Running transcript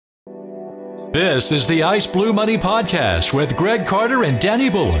This is the Ice Blue Money Podcast with Greg Carter and Danny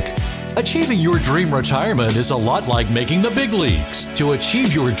Bullock. Achieving your dream retirement is a lot like making the big leagues. To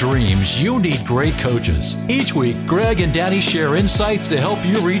achieve your dreams, you need great coaches. Each week, Greg and Danny share insights to help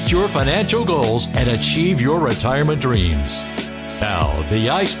you reach your financial goals and achieve your retirement dreams. Now, the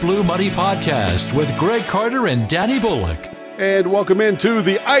Ice Blue Money Podcast with Greg Carter and Danny Bullock. And welcome into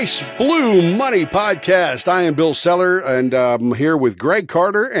the Ice Blue Money Podcast. I am Bill Seller, and I'm here with Greg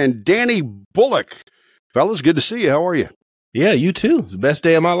Carter and Danny Bullock. Fellas, good to see you. How are you? Yeah, you too. It's the best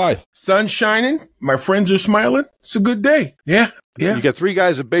day of my life. Sun's shining. My friends are smiling. It's a good day. Yeah. You got three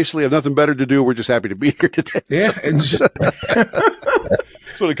guys that basically have nothing better to do. We're just happy to be here today. Yeah. That's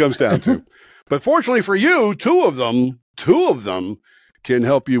what it comes down to. But fortunately for you, two of them can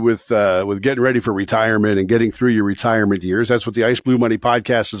help you with getting ready for retirement and getting through your retirement years. That's what the Ice Blue Money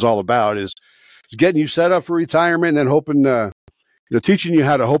Podcast is all about, is getting you set up for retirement and then hoping, teaching you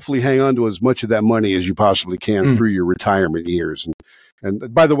how to hopefully hang on to as much of that money as you possibly can through your retirement years.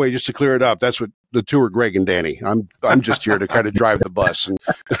 And by the way, just to clear it up, that's what the two are, Greg and Danny. I'm just here to kind of drive the bus and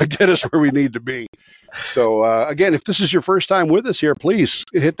get us where we need to be. So again, if this is your first time with us here, please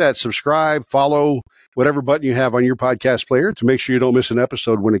hit that subscribe, follow, whatever button you have on your podcast player to make sure you don't miss an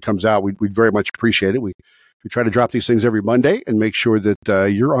episode when it comes out. We'd very much appreciate it. We try to drop these things every Monday and make sure that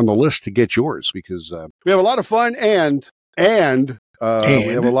you're on the list to get yours, because we have a lot of fun and we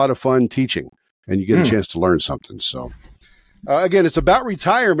have a lot of fun teaching, and you get a chance to learn something. So again, it's about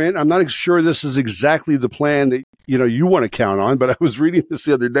retirement. I'm not sure this is exactly the plan that you want to count on, but I was reading this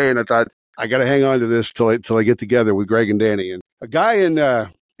the other day and I thought I got to hang on to this till I get together with Greg and Danny. And a guy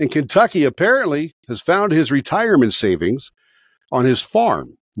in Kentucky apparently has found his retirement savings on his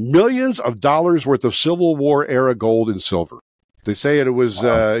farm. Millions of dollars worth of Civil War era gold and silver. They say it was,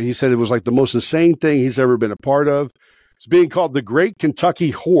 he said it was like the most insane thing he's ever been a part of. It's being called the Great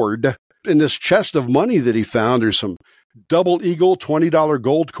Kentucky Hoard. In this chest of money that he found, there's some double eagle $20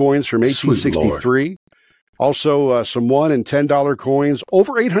 gold coins from 1863. Also, some $1 and $10 coins,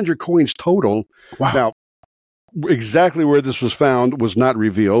 over 800 coins total. Wow. Now, exactly where this was found was not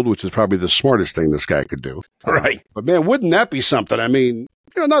revealed, which is probably the smartest thing this guy could do. Right. But man, wouldn't that be something? I mean,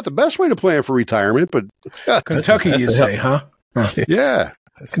 not the best way to plan for retirement, but Kentucky, you say, huh? Yeah.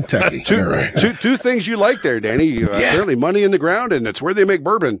 Kentucky. Two things you like there, Danny. Apparently money in the ground, and it's where they make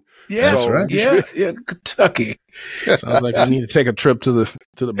bourbon. Yeah, that's right. Yeah, Kentucky. Sounds like we need to take a trip to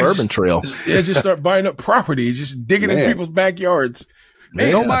the bourbon trail. Yeah, just start buying up property, just digging in people's backyards.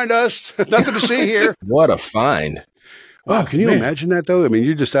 Man, don't mind us. Nothing to see here. What a find. Wow, can you imagine that, though? I mean,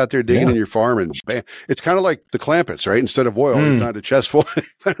 you're just out there digging in your farm, and bam, it's kind of like the Clampets, right? Instead of oil, you found a chest full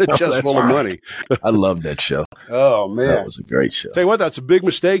of money. I love that show. Oh, man. That was a great show. Tell you what, that's a big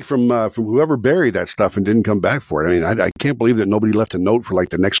mistake from whoever buried that stuff and didn't come back for it. I mean, I can't believe that nobody left a note for, like,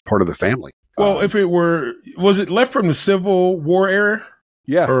 the next part of the family. Well, if it was it left from the Civil War era?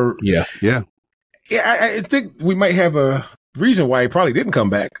 Yeah. Yeah, I think we might have a reason why he probably didn't come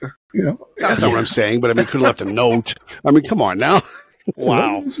back. That's not what I'm saying, but I mean, could have left a note. I mean, come on now.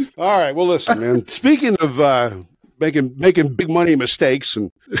 Wow. All right. Well, listen, man. Speaking of making big money mistakes,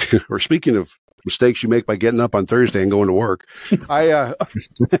 or speaking of mistakes you make by getting up on Thursday and going to work, I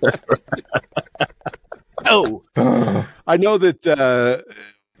know that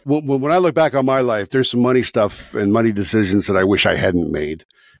when I look back on my life, there's some money stuff and money decisions that I wish I hadn't made,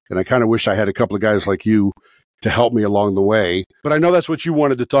 and I kind of wish I had a couple of guys like you to help me along the way. But I know that's what you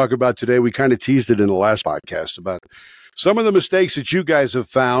wanted to talk about today. We kind of teased it in the last podcast about some of the mistakes that you guys have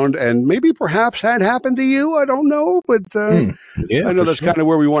found and maybe perhaps had happened to you. I don't know, but I know that's kind of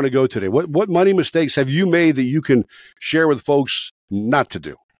where we want to go today. What money mistakes have you made that you can share with folks not to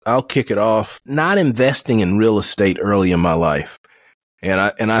do? I'll kick it off. Not investing in real estate early in my life. And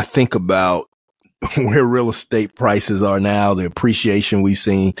I think about where real estate prices are now, the appreciation we've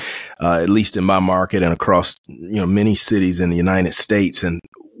seen, at least in my market and across, many cities in the United States. And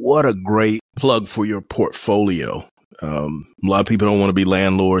what a great plug for your portfolio. A lot of people don't want to be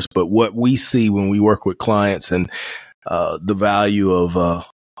landlords, but what we see when we work with clients and the value of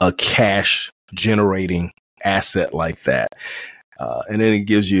a cash generating asset like that. And then it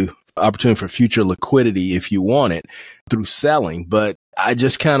gives you opportunity for future liquidity if you want it through selling. But I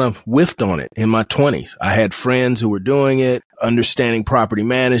just kind of whiffed on it in my 20s. I had friends who were doing it, understanding property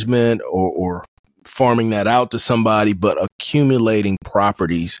management or farming that out to somebody, but accumulating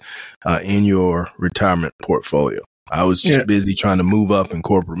properties in your retirement portfolio. I was just busy trying to move up in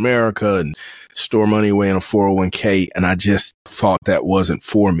corporate America and store money away in a 401k. And I just thought that wasn't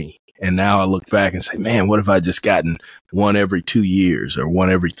for me. And now I look back and say, man, what if I just gotten one every 2 years or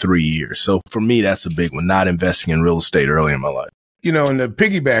one every 3 years? So for me, that's a big one, not investing in real estate early in my life. You know, and to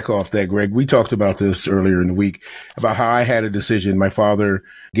piggyback off that, Greg, we talked about this earlier in the week about how I had a decision. My father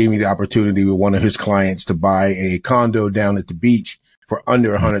gave me the opportunity with one of his clients to buy a condo down at the beach for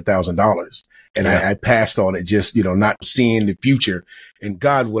under $100,000. And I passed on it, just, you know, not seeing the future. And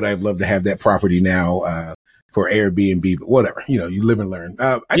God, would I've loved to have that property now, for Airbnb, but whatever, you know, you live and learn.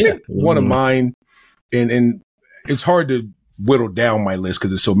 I think one of mine, and it's hard to whittle down my list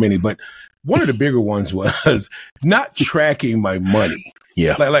because there's so many, but one of the bigger ones was not tracking my money.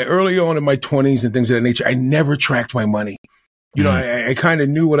 Yeah. Like early on in my 20s and things of that nature, I never tracked my money. You know, I kind of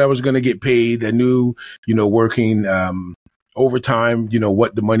knew what I was going to get paid. I knew, you know, working, overtime, you know,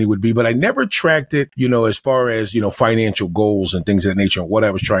 what the money would be, but I never tracked it, you know, as far as, you know, financial goals and things of that nature and what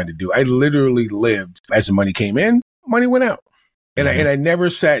I was trying to do. I literally lived as the money came in, money went out. And I never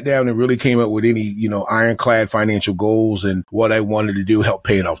sat down and really came up with any, you know, ironclad financial goals and what I wanted to do, help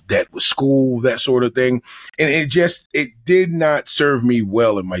paying off debt with school, that sort of thing. And it did not serve me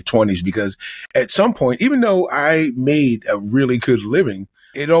well in my 20s because at some point, even though I made a really good living,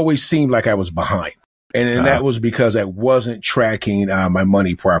 it always seemed like I was behind. And that was because I wasn't tracking my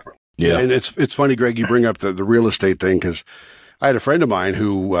money properly. Yeah. And it's funny, Greg, you bring up the real estate thing because I had a friend of mine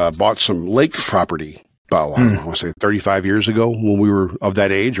who bought some lake property about, I want to say 35 years ago when we were of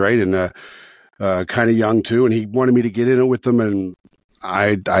that age, right? And kind of young too. And he wanted me to get in it with them. And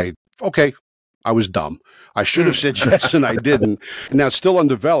I was dumb. I should have said yes, and I didn't. And now it's still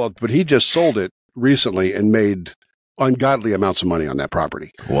undeveloped, but he just sold it recently and made ungodly amounts of money on that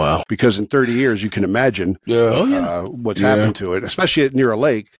property. Wow. Because in 30 years, you can imagine what's happened to it, especially near a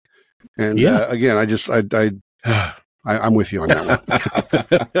lake. And again, I'm with you on that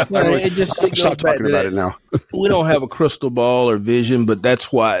one. Well, it stop talking about it now. We don't have a crystal ball or vision, but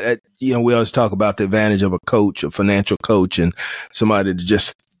that's why, you know, we always talk about the advantage of a coach, a financial coach, and somebody to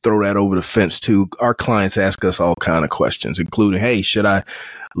just throw that over the fence too. Our clients ask us all kind of questions, including, hey, should I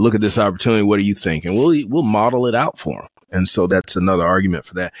look at this opportunity? What do you think? And we'll model it out for them. And so that's another argument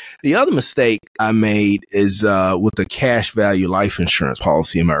for that. The other mistake I made is with the cash value life insurance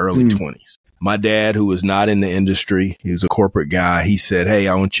policy in my early 20s. My dad, who was not in the industry, he was a corporate guy. He said, hey,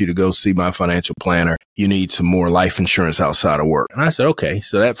 I want you to go see my financial planner. You need some more life insurance outside of work. And I said, okay.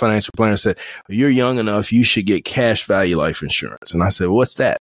 So that financial planner said, well, you're young enough. You should get cash value life insurance. And I said, well, what's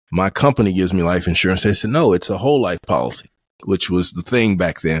that? My company gives me life insurance. They said, no, it's a whole life policy, which was the thing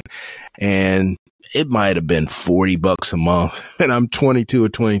back then. And it might have been $40 a month. And I'm 22 or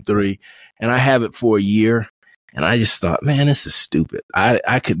 23 and I have it for a year. And I just thought, man, this is stupid.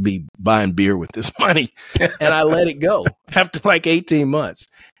 I could be buying beer with this money. And I let it go after like 18 months.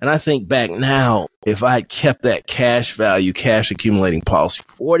 And I think back now, if I had kept that cash value, cash accumulating policy,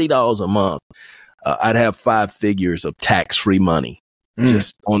 $40 a month, I'd have 5 figures of tax-free money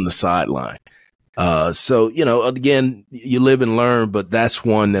just on the sideline. So, you know, again, you live and learn, but that's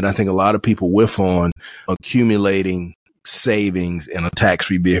one that I think a lot of people whiff on, accumulating savings in a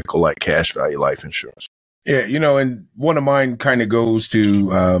tax-free vehicle like cash value life insurance. Yeah, you know, and one of mine kind of goes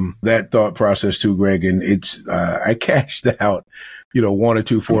to that thought process too, Greg. And it's I cashed out, you know, 1 or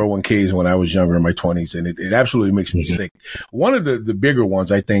 2 401ks when I was younger in my 20s, and it absolutely makes me sick. One of the bigger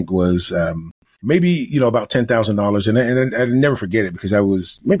ones I think was maybe, you know, about $10,000, and I never forget it because I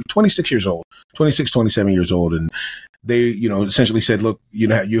was maybe 26 years old, 26, 27 years old, and they, you know, essentially said, look, you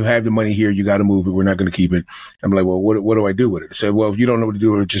know, you have the money here, you got to move it, we're not going to keep it. I'm like, well, what do I do with it? They said, well, if you don't know what to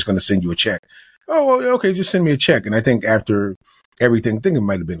do, we're just going to send you a check. Oh, well, okay, just send me a check. And I think after everything, I think it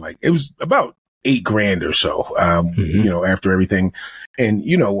might have been like, it was about $8,000 or so, you know, after everything. And,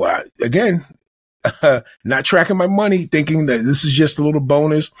 you know, again, not tracking my money, thinking that this is just a little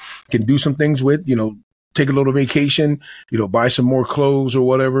bonus, can do some things with, you know, take a little vacation, you know, buy some more clothes or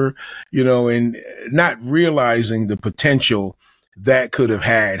whatever, you know, and not realizing the potential that could have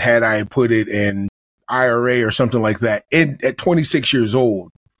had I put it in IRA or something like that at 26 years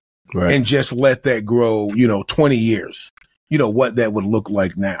old. Right. And just let that grow, you know, 20 years, you know, what that would look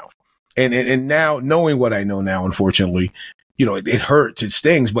like now. And now knowing what I know now, unfortunately, you know, it hurts, it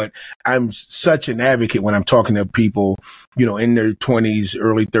stings, but I'm such an advocate when I'm talking to people, you know, in their 20s,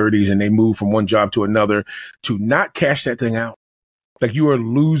 early 30s, and they move from one job to another to not cash that thing out. Like you are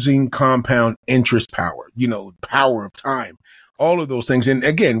losing compound interest power, you know, power of time, all of those things. And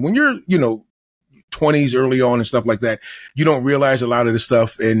again, when you're, you know, 20s early on and stuff like that, you don't realize a lot of this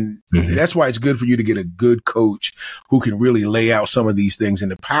stuff. And that's why it's good for you to get a good coach who can really lay out some of these things and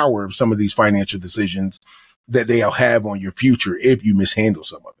the power of some of these financial decisions that they'll have on your future if you mishandle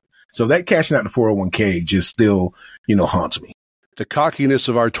some of it. So that cashing out the 401k just still, you know, haunts me. The cockiness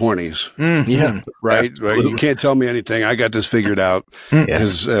of our 20s. Yeah. Right. You can't tell me anything. I got this figured out.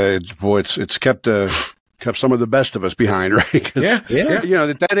 Because, boy, it's kept kept some of the best of us behind, right? Yeah. You know,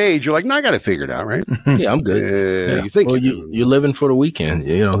 at that age, you're like, no, I got it figured out, right? Yeah, I'm good. You think you're living for the weekend.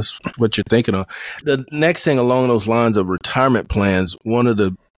 You know, that's what you're thinking of. The next thing along those lines of retirement plans, one of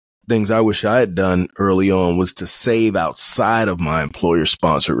the things I wish I had done early on was to save outside of my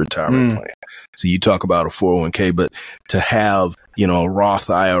employer-sponsored retirement plan. So you talk about a 401k, but to have, you know, a Roth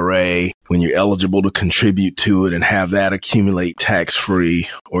IRA when you're eligible to contribute to it and have that accumulate tax-free,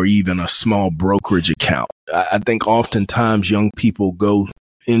 or even a small brokerage account. I think oftentimes young people go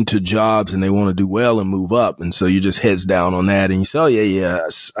into jobs and they want to do well and move up. And so you're just heads down on that. And you say, oh, yeah,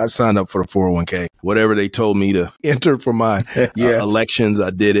 I signed up for the 401k. Whatever they told me to enter for my elections,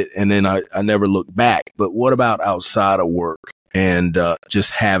 I did it. And then I never looked back. But what about outside of work and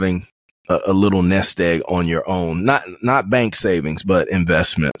just having a little nest egg on your own? Not bank savings, but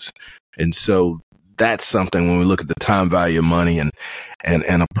investments. And so that's something when we look at the time value of money and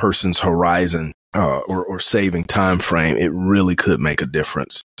a person's horizon, or saving time frame, it really could make a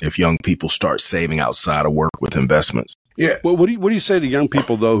difference if young people start saving outside of work with investments. Yeah. Well, what do you say to young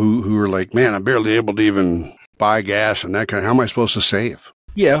people though who are like, man, I'm barely able to even buy gas and that kind of, how am I supposed to save?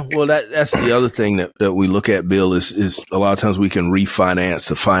 Yeah, well, that's the other thing that we look at, Bill, is a lot of times we can refinance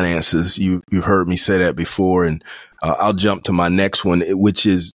the finances. You've heard me say that before, and I'll jump to my next one, which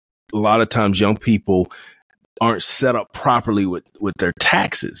is a lot of times young people aren't set up properly with their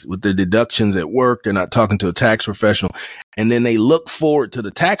taxes, with their deductions at work. They're not talking to a tax professional, and then they look forward to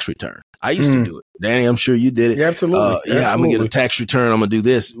the tax return. I used to do it. Danny, I'm sure you did it. Yeah, absolutely. I'm going to get a tax return. I'm going to do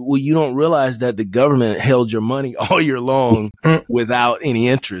this. Well, you don't realize that the government held your money all year long without any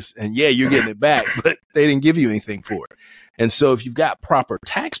interest. And yeah, you're getting it back, but they didn't give you anything for it. And so if you've got proper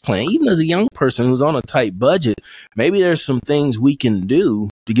tax plan, even as a young person who's on a tight budget, maybe there's some things we can do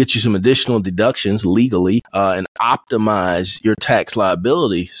to get you some additional deductions legally, and optimize your tax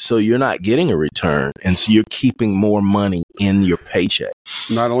liability so you're not getting a return. And so you're keeping more money in your paycheck.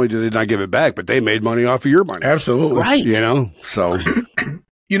 Not only did they not give it back, but they made money off of your money. Absolutely. Right. You know, so.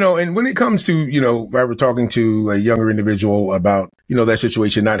 You know, and when it comes to, you know, I was talking to a younger individual about, you know, that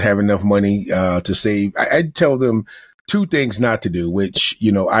situation, not having enough money to save, I'd tell them two things not to do, which,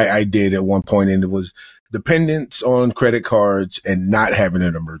 you know, I did at one point, and it was dependence on credit cards and not having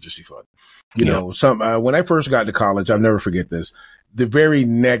an emergency fund. You know, when I first got to college, I'll never forget this. The very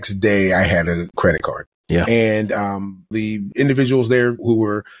next day I had a credit card. Yeah. And the individuals there who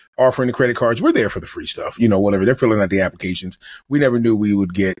were offering the credit cards were there for the free stuff, you know, whatever. They're filling out the applications. We never knew we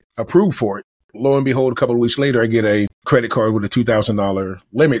would get approved for it. Lo and behold, a couple of weeks later, I get a credit card with a $2,000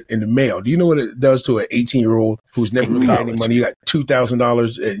 limit in the mail. Do you know what it does to an 18-year-old who's never really had any money? You got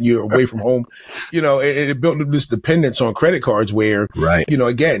 $2,000 and you're away from home. You know, it built up this dependence on credit cards where, you know,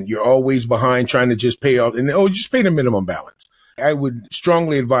 again, you're always behind trying to just pay off and, just pay the minimum balance. I would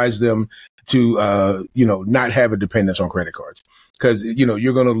strongly advise them to, you know, not have a dependence on credit cards. Because, you know,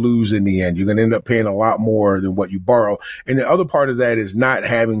 you're going to lose in the end. You're going to end up paying a lot more than what you borrow. And the other part of that is not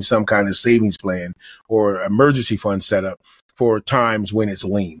having some kind of savings plan or emergency fund set up for times when it's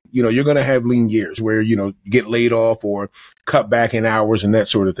lean. You know, you're going to have lean years where, you know, you get laid off or cut back in hours and that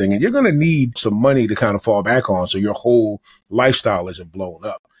sort of thing. And you're going to need some money to kind of fall back on so your whole lifestyle isn't blown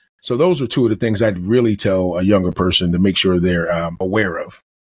up. So those are two of the things I'd really tell a younger person to make sure they're aware of.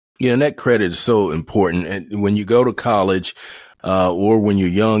 Yeah, and that credit is so important. And when you go to college, or when you're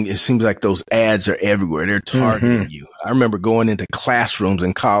young, it seems like those ads are everywhere. They're targeting you. I remember going into classrooms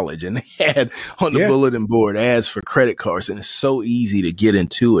in college and they had on the bulletin board ads for credit cards, and it's so easy to get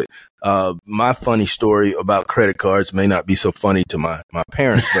into it. My funny story about credit cards may not be so funny to my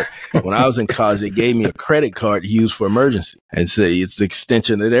parents, but when I was in college, they gave me a credit card to use for emergency and say it's the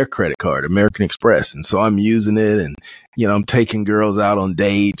extension of their credit card, American Express. And so I'm using it, and, you know, I'm taking girls out on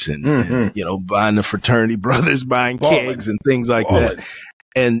dates and you know, buying the fraternity brothers, buying kegs and things like that.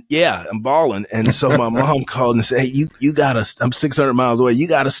 And yeah, I'm balling. And so my mom called and said, hey, you gotta, I'm 600 miles away. You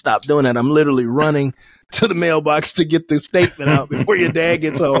gotta stop doing that. I'm literally running to the mailbox to get the statement out before your dad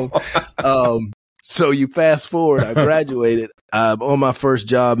gets home. So you fast forward, I graduated. I'm on my first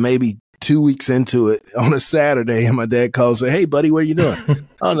job, maybe 2 weeks into it on a Saturday. And my dad calls and said, hey buddy, what are you doing?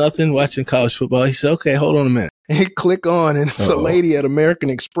 Oh, nothing, watching college football. He said, okay, hold on a minute. And click on, and it's a lady at American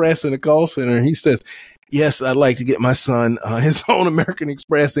Express in the call center. And he says, yes, I'd like to get my son his own American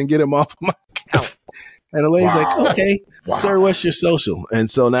Express and get him off of my account. And the lady's like, okay, sir, what's your social? And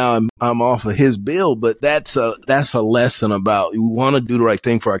so now I'm off of his bill, but that's a lesson about, we want to do the right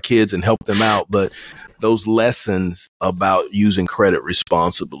thing for our kids and help them out. But those lessons about using credit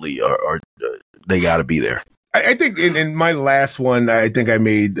responsibly are they got to be there. I think in my last one, I think I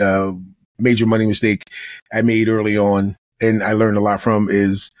made major money mistake I made early on, and I learned a lot from,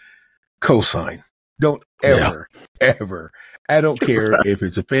 is cosign. Don't ever. I don't care if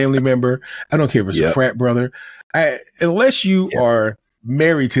it's a family member. I don't care if it's a frat brother. Unless you are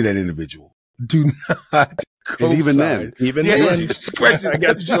married to that individual, do not co-sign. Even then, I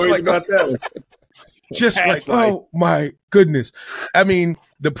got stories like about that. Just like, oh my goodness. I mean,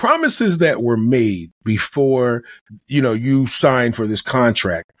 the promises that were made before, you signed for this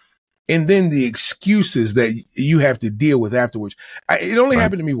contract, and then the excuses that you have to deal with afterwards. It only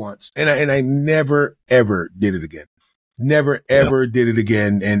happened to me once, and I never, ever did it again. Never, ever did it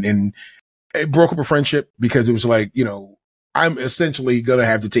again. And it broke up a friendship because it was like, I'm essentially going to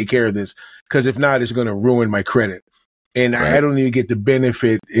have to take care of this, because if not, it's going to ruin my credit. And I don't even get the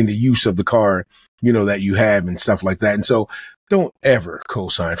benefit in the use of the car, that you have and stuff like that. And so don't ever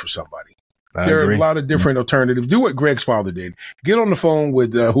co-sign for somebody. There are a lot of different alternatives. Do what Greg's father did. Get on the phone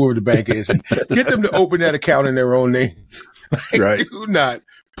with whoever the bank is and get them to open that account in their own name. Do not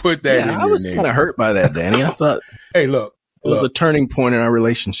put that in your name. I was kind of hurt by that, Danny. I thought, hey, look. It was a turning point in our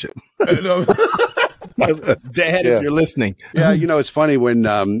relationship. Dad, if you're listening. Yeah, it's funny when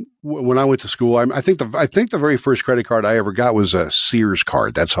I went to school, I think the very first credit card I ever got was a Sears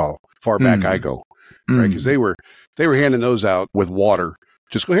card. That's how far back I go, right? Because they were handing those out with water.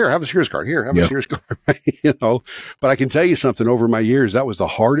 Just go here, have a Sears card. Here, have a Sears card. But I can tell you something. Over my years, that was the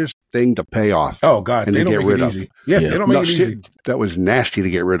hardest thing to pay off. Oh God, and they to don't get make rid it of. easy. Yeah, they don't make it easy. That was nasty to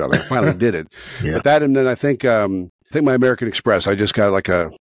get rid of. I finally did it. But that, and then I think my American Express, I just got like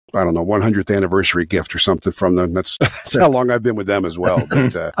a 100th anniversary gift or something from them. That's how long I've been with them as well.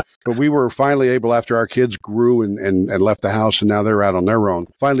 But we were finally able, after our kids grew and left the house and now they're out on their own,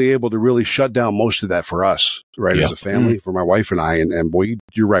 finally able to really shut down most of that for us, right? As a family, for my wife and I. And boy,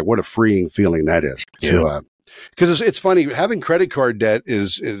 you're right. What a freeing feeling that is. Because it's funny, having credit card debt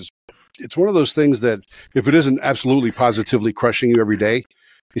is it's one of those things that if it isn't absolutely positively crushing you every day,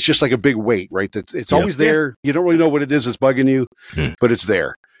 it's just like a big weight, right? That it's always there. You don't really know what it is that's bugging you, but it's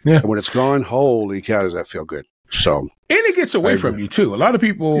there. Yeah. And when it's gone, holy cow, does that feel good? So, and it gets away from you too. A lot of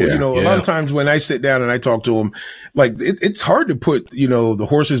people, a lot of times when I sit down and I talk to them, like it's hard to put, the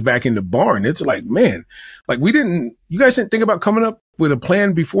horses back in the barn. It's like, man, like you guys didn't think about coming up with a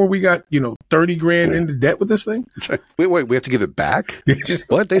plan before we got, 30 grand into debt with this thing? Wait, we have to give it back?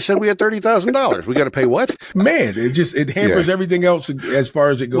 What? They said we had $30,000. We got to pay what? Man, it hampers everything else as far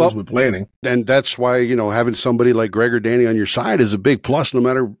as it goes with planning. And that's why, having somebody like Gerg Danny on your side is a big plus, no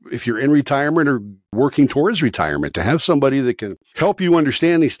matter if you're in retirement or working towards retirement. To have somebody that can help you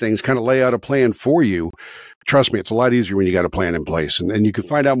understand these things, kind of lay out a plan for you. Trust me, it's a lot easier when you got a plan in place. And you can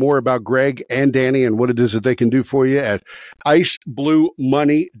find out more about Gerg and Danny and what it is that they can do for you at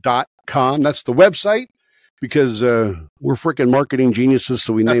icebluemoney.com. That's the website, because we're freaking marketing geniuses,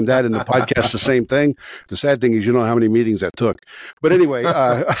 so we named that in the podcast the same thing. The sad thing is you know how many meetings that took. But anyway,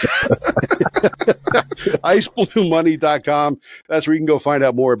 icebluemoney.com. That's where you can go find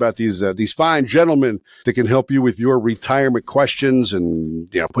out more about these fine gentlemen that can help you with your retirement questions and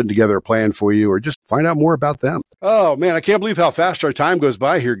putting together a plan for you, or just find out more about them. Oh man, I can't believe how fast our time goes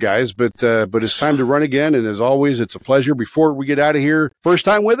by here, guys. But it's time to run again, and as always, it's a pleasure. Before we get out of here, first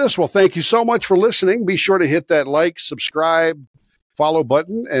time with us, well, thank you so much for listening. Be sure to hit that like, subscribe, follow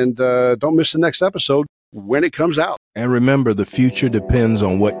button, and don't miss the next episode when it comes out. And remember, the future depends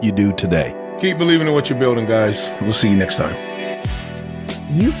on what you do today. Keep believing in what you're building, guys. We'll see you next time.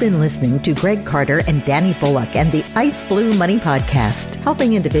 You've been listening to Greg Carter and Danny Bullock and the Ice Blue Money Podcast,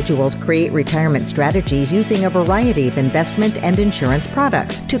 helping individuals create retirement strategies using a variety of investment and insurance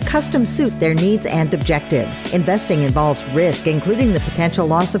products to custom suit their needs and objectives. Investing involves risk, including the potential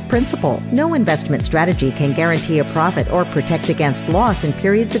loss of principal. No investment strategy can guarantee a profit or protect against loss in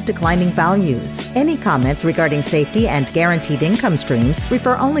periods of declining values. Any comments regarding safety and guaranteed income streams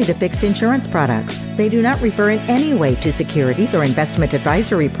refer only to fixed insurance products. They do not refer in any way to securities or investment advice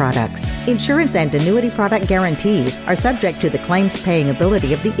products. Insurance and annuity product guarantees are subject to the claims-paying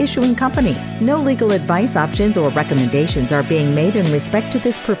ability of the issuing company. No legal advice, options, or recommendations are being made in respect to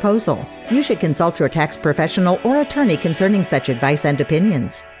this proposal. You should consult your tax professional or attorney concerning such advice and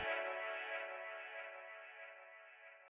opinions.